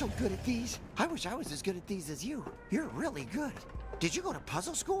 Oh, you're so good at these. I wish I was as good at these as you. You're really good. Did you go to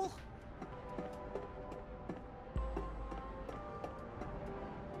puzzle school?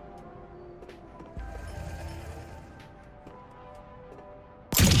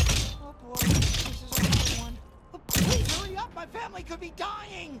 My family could be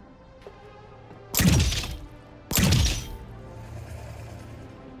dying!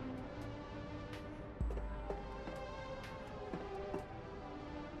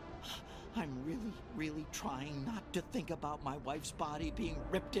 I'm really trying not to think about my wife's body being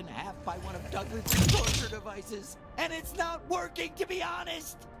ripped in half by one of Douglas' torture devices. And it's not working, to be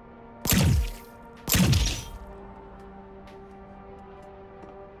honest!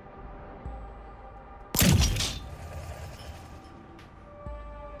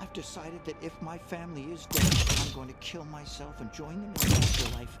 I've decided that if my family is dead, I'm going to kill myself and join them in the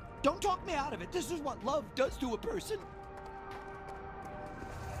afterlife. Don't talk me out of it. This is what love does to a person.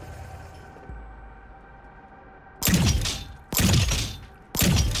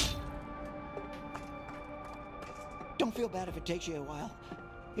 Don't feel bad if it takes you a while.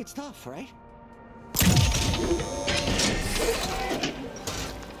 It's tough, right?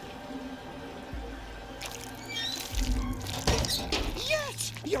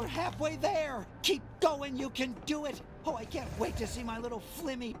 Yes! You're halfway there! Keep going, you can do it! Oh, I can't wait to see my little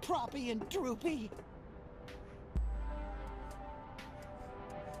Flimmy, Proppy, and Droopy!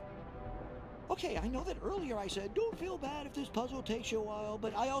 Okay, I know that earlier I said, don't feel bad if this puzzle takes you a while,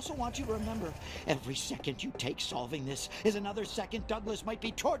 but I also want you to remember, every second you take solving this is another second Douglas might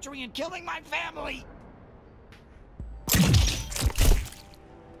be torturing and killing my family!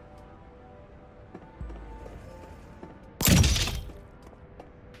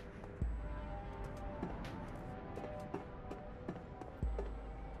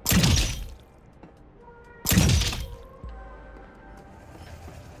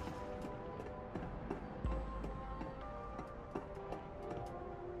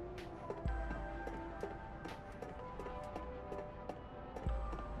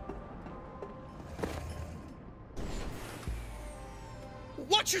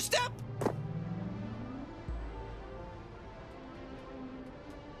 Watch your step!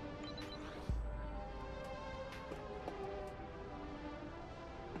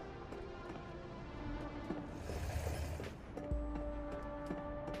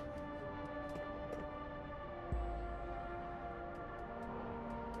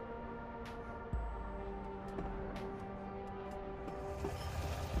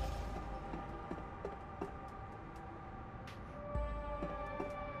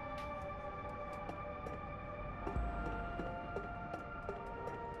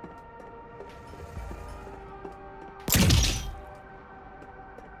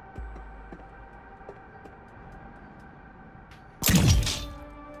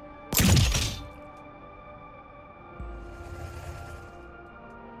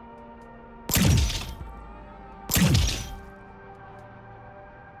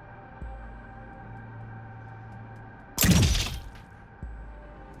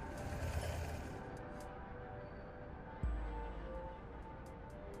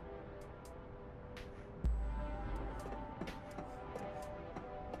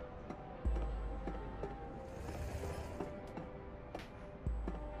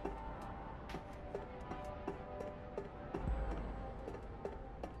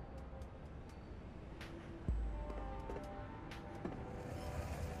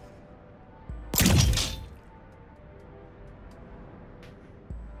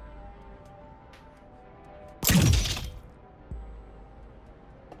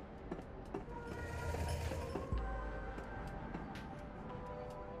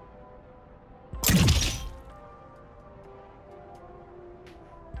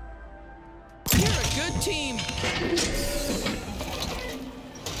 Good team.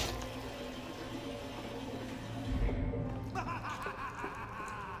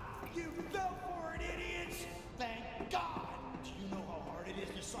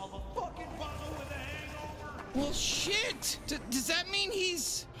 Well, shit! Does that mean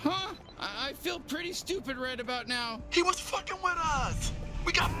he's... Huh? I feel pretty stupid right about now. He was fucking with us!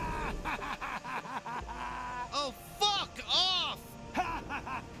 We got... Oh, fuck off!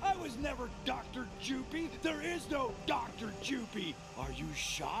 I was never Dr. Joopy. There is no Dr. Joopy. Are you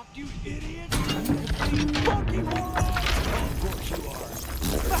shocked, you idiot? You fucking moron! Of course you are.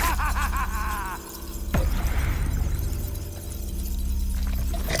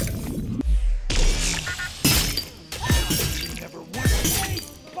 Never went away.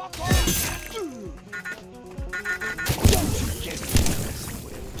 Fuck off! Don't you get me?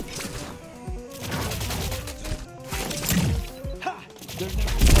 Ha! There's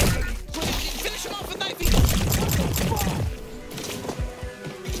never Finish him off with knifey!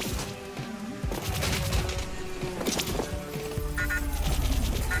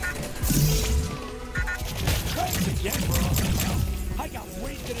 Thanks again, bro. I got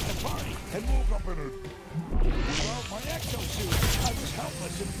wasted at the party and woke up in a... Without my exosuit, I was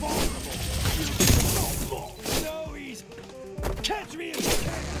helpless and vulnerable. So easy. Catch me if you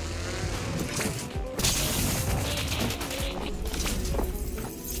can.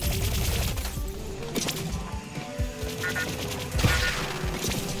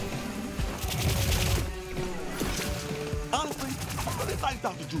 Honestly, I really like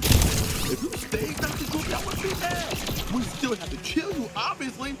Dr. Droopy. If you stayed Dr. Droopy, I wouldn't be mad. We still have to kill you,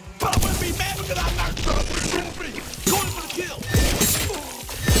 obviously, but I wouldn't be mad because I'm not Dr. Droopy. Going for the kill.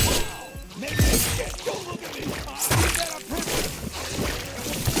 Make this shit. Don't look at me. I did that on purpose.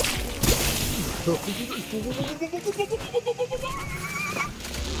 You're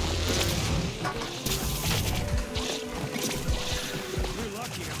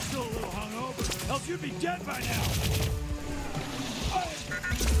lucky I'm still a little hungover. Else you'd be dead by now.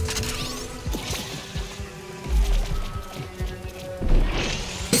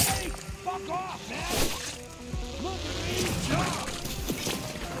 Hey, fuck off, man. Look at me, jump.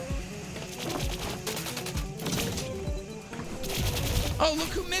 Oh, look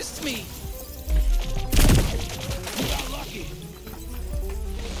who missed me! You got lucky.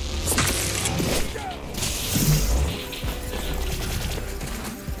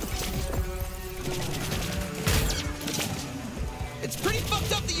 It's pretty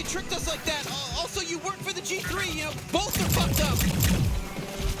fucked up that you tricked us like that. Also, you work for the G3, you know, both are fucked up.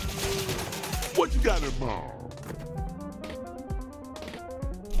 What you got in mind?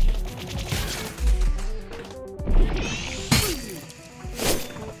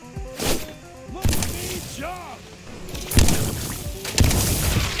 Look at me, jump.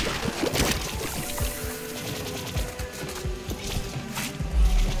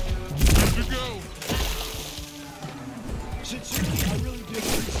 Good to go. Sincerely, I really do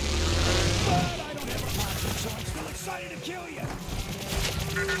appreciate it. But I don't have a conscience, so I'm still excited to kill you.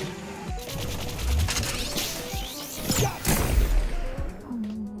 Got it.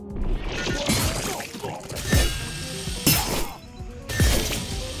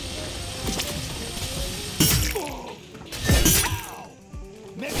 Ow.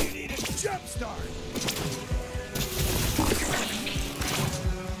 Maybe you need a jump start.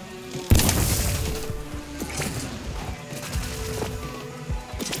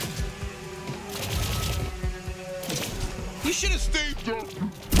 You should have stayed, Doctor.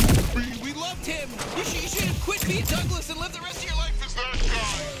 We loved him. You should have quit being Douglas and lived the rest of your life as that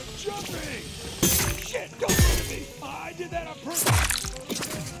guy. Jumping! Shit, don't look at me! I did that on purpose!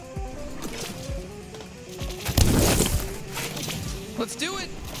 Let's do it.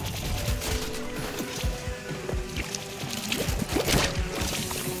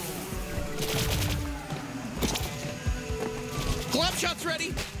 Glove shot's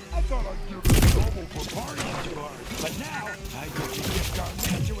ready. I thought I'd give you trouble for partying too hard, but now I get to gift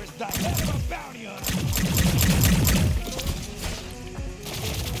Gargantuous the head of a bounty hunter!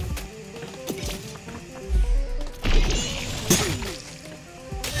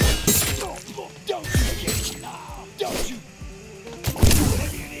 Don't you get me now! Don't you!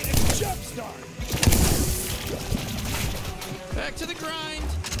 Maybe you need a jump start! Back to the grind.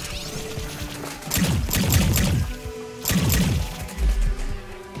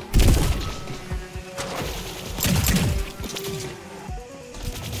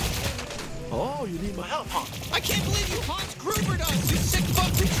 Oh, you need my help, huh? I can't believe you Hans Grubered us, you sick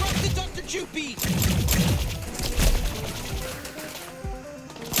fuck who trusted Dr. Joopy.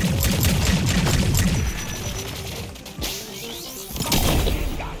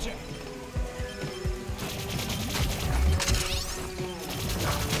 Gotcha!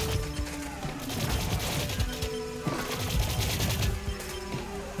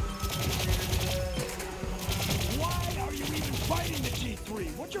 Why are you even fighting the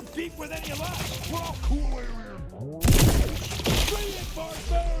G3? What What's your beef with any of us? We're all cool aliens. Straight in,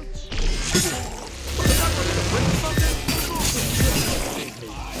 barbarians! We're not ready to break something?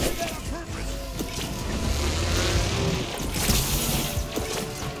 I did that on purpose.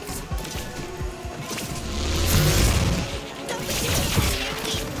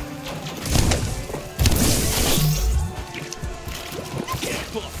 You can't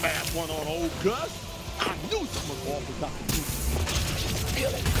pull a fast one on old Gus. I knew someone was off without the truth. Feel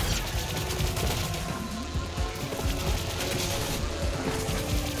it.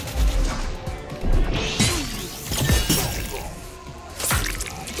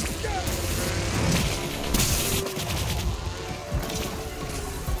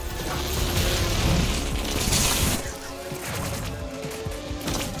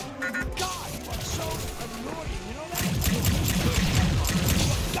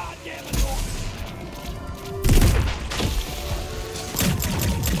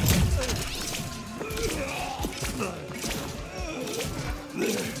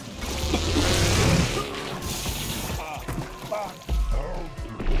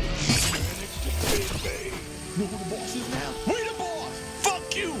 You know who the boss is now? We the boss!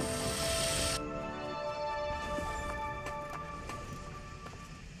 Fuck you!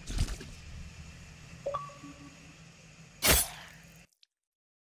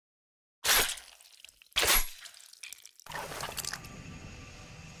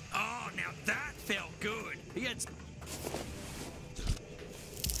 Oh, now that felt good. He had...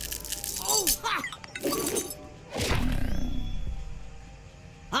 Oh! Ha!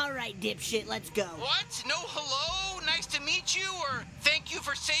 All right, dipshit, let's go. What? No hello? Nice to meet you? Or thank you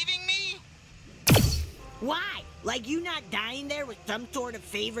for saving me? Why? Like you not dying there with some sort of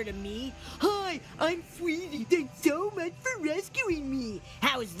favor to me? Hi, I'm Sweetie. Thanks so much for rescuing me.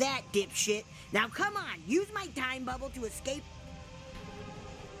 How is that, dipshit? Now come on, use my time bubble to escape.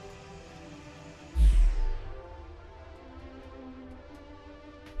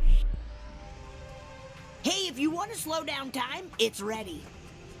 Hey, if you want to slow down time, it's ready.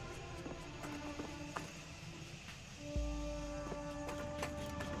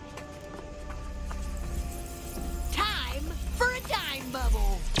 Time for a time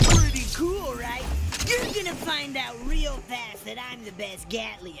bubble. Pretty cool, right? You're gonna find out real fast that I'm the best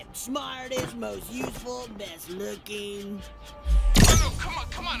Gatlian. Smartest, most useful, best looking. No,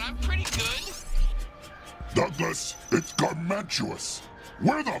 come on, I'm pretty good. Douglas, it's gargantuous.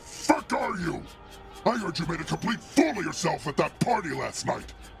 Where the fuck are you? I heard you made a complete fool of yourself at that party last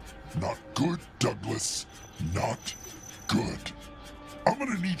night. Not good, Douglas. Not good. I'm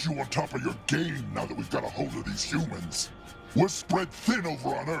gonna need you on top of your game now that we've got a hold of these humans. We're spread thin over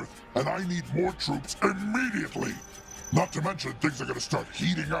on Earth, and I need more troops immediately. Not to mention, things are gonna start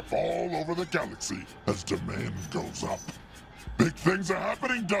heating up all over the galaxy as demand goes up. Big things are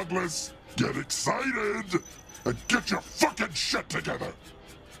happening, Douglas. Get excited and get your fucking shit together.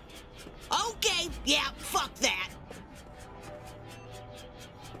 Okay, yeah, fuck that.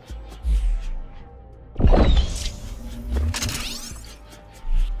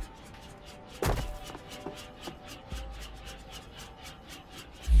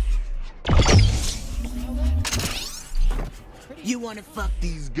 You wanna fuck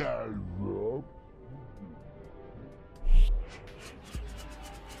these guys up?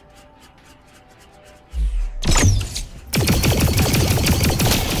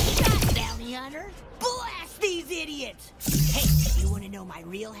 Hunter? Blast these idiots! Hey, you wanna know my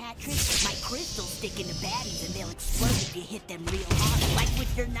real hat trick? My crystals stick into baddies and they'll explode if you hit them real hard. Like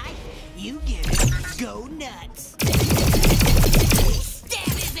with your knife. You get it. Go nuts.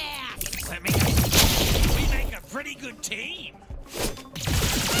 Stab his ass! Let me guess. We make a pretty good team.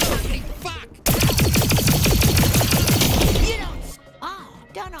 Hey, fuck! You don't... Oh,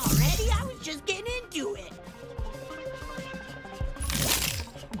 done already? I was just getting into it.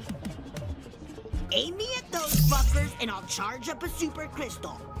 Aim me at those fuckers, and I'll charge up a super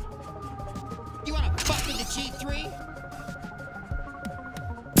crystal. You wanna fuck with the G3?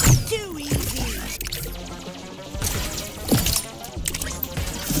 Too easy.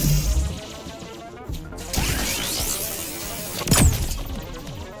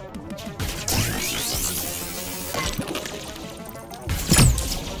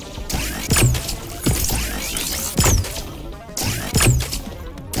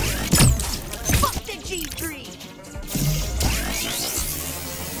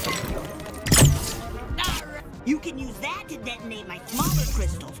 You can use that to detonate my smaller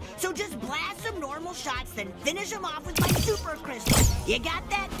crystals. So just blast some normal shots, then finish them off with my super crystal. You got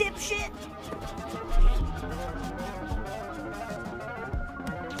that, dipshit?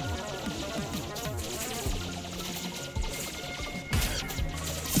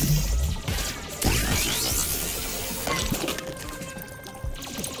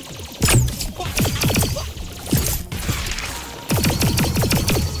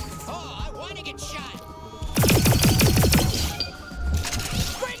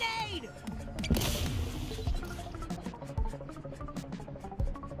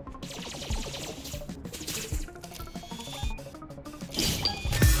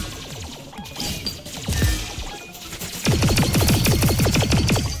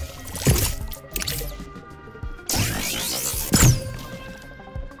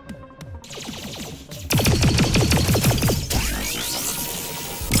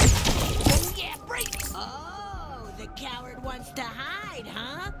 Oh, the coward wants to hide,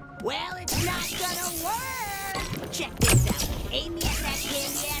 huh? Well, it's not gonna work! Check this out. Aim me at that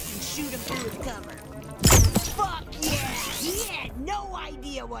candy ass and shoot him through his cover. Fuck yeah! He had no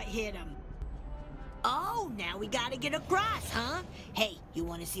idea what hit him. Oh, now we gotta get across, huh? Hey, you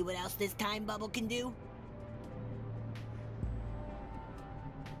wanna see what else this time bubble can do?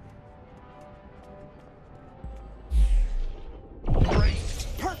 Great!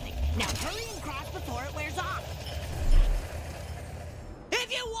 Perfect! Now hurry and cross before it wears off!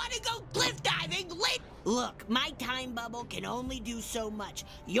 If you want to go cliff diving, Look, my time bubble can only do so much.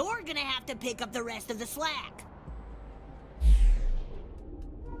 You're gonna have to pick up the rest of the slack.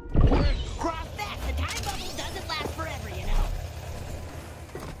 Cross fast. The time bubble doesn't last forever, you know.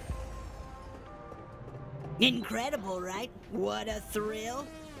 Incredible, right? What a thrill.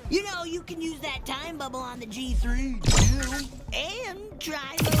 You know, you can use that time bubble on the G3, too. And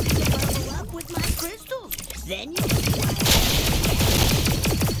try loading the bubble up with my crystals. Then you can...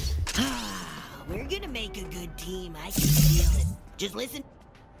 We're gonna make a good team. I can feel it. Just listen.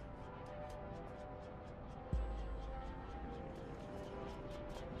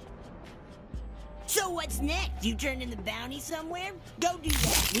 So what's next? You turn in the bounty somewhere? Go do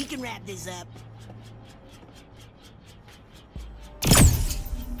that. We can wrap this up.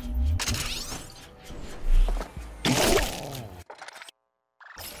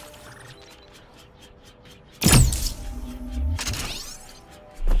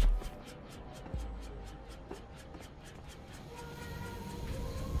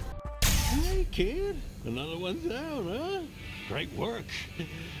 Hey, kid. Another one's down, huh? Great work.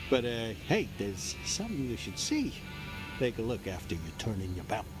 But, hey, there's something you should see. Take a look after you turn in your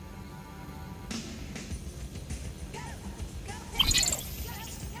belt.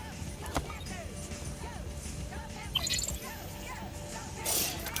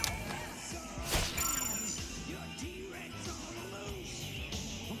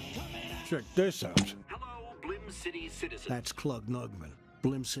 Check this out. Hello, Blim City citizens. That's Clug Nugman,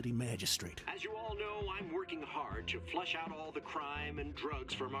 Blim City Magistrate. As you all know, I'm working hard to flush out all the crime and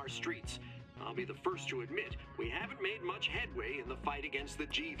drugs from our streets. I'll be the first to admit, we haven't made much headway in the fight against the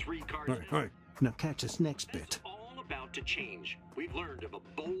G3 cartel. Right. Now catch this next bit. All about to change. We've learned of a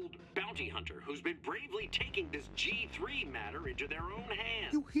bold bounty hunter who's been bravely taking this G3 matter into their own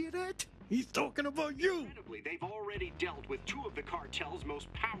hands. You hear that? He's talking about you. Incredibly, they've already dealt with two of the cartel's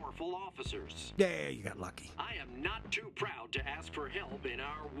most powerful officers. Yeah, you got lucky. I am not too proud to ask for help in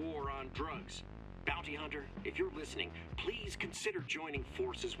our war on drugs. Bounty Hunter, if you're listening, please consider joining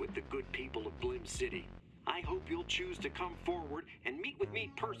forces with the good people of Blim City. I hope you'll choose to come forward and meet with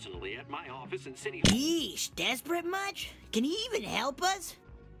me personally at my office in City Hall. Yeesh, desperate much? Can he even help us?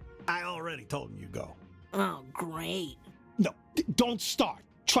 I already told him you go. Oh, great. No, don't start.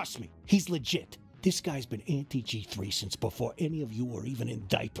 Trust me, he's legit. This guy's been anti-G3 since before any of you were even in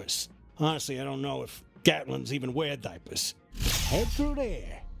diapers. Honestly, I don't know if Gatlians even wear diapers. Head through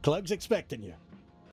there. Clug's expecting you.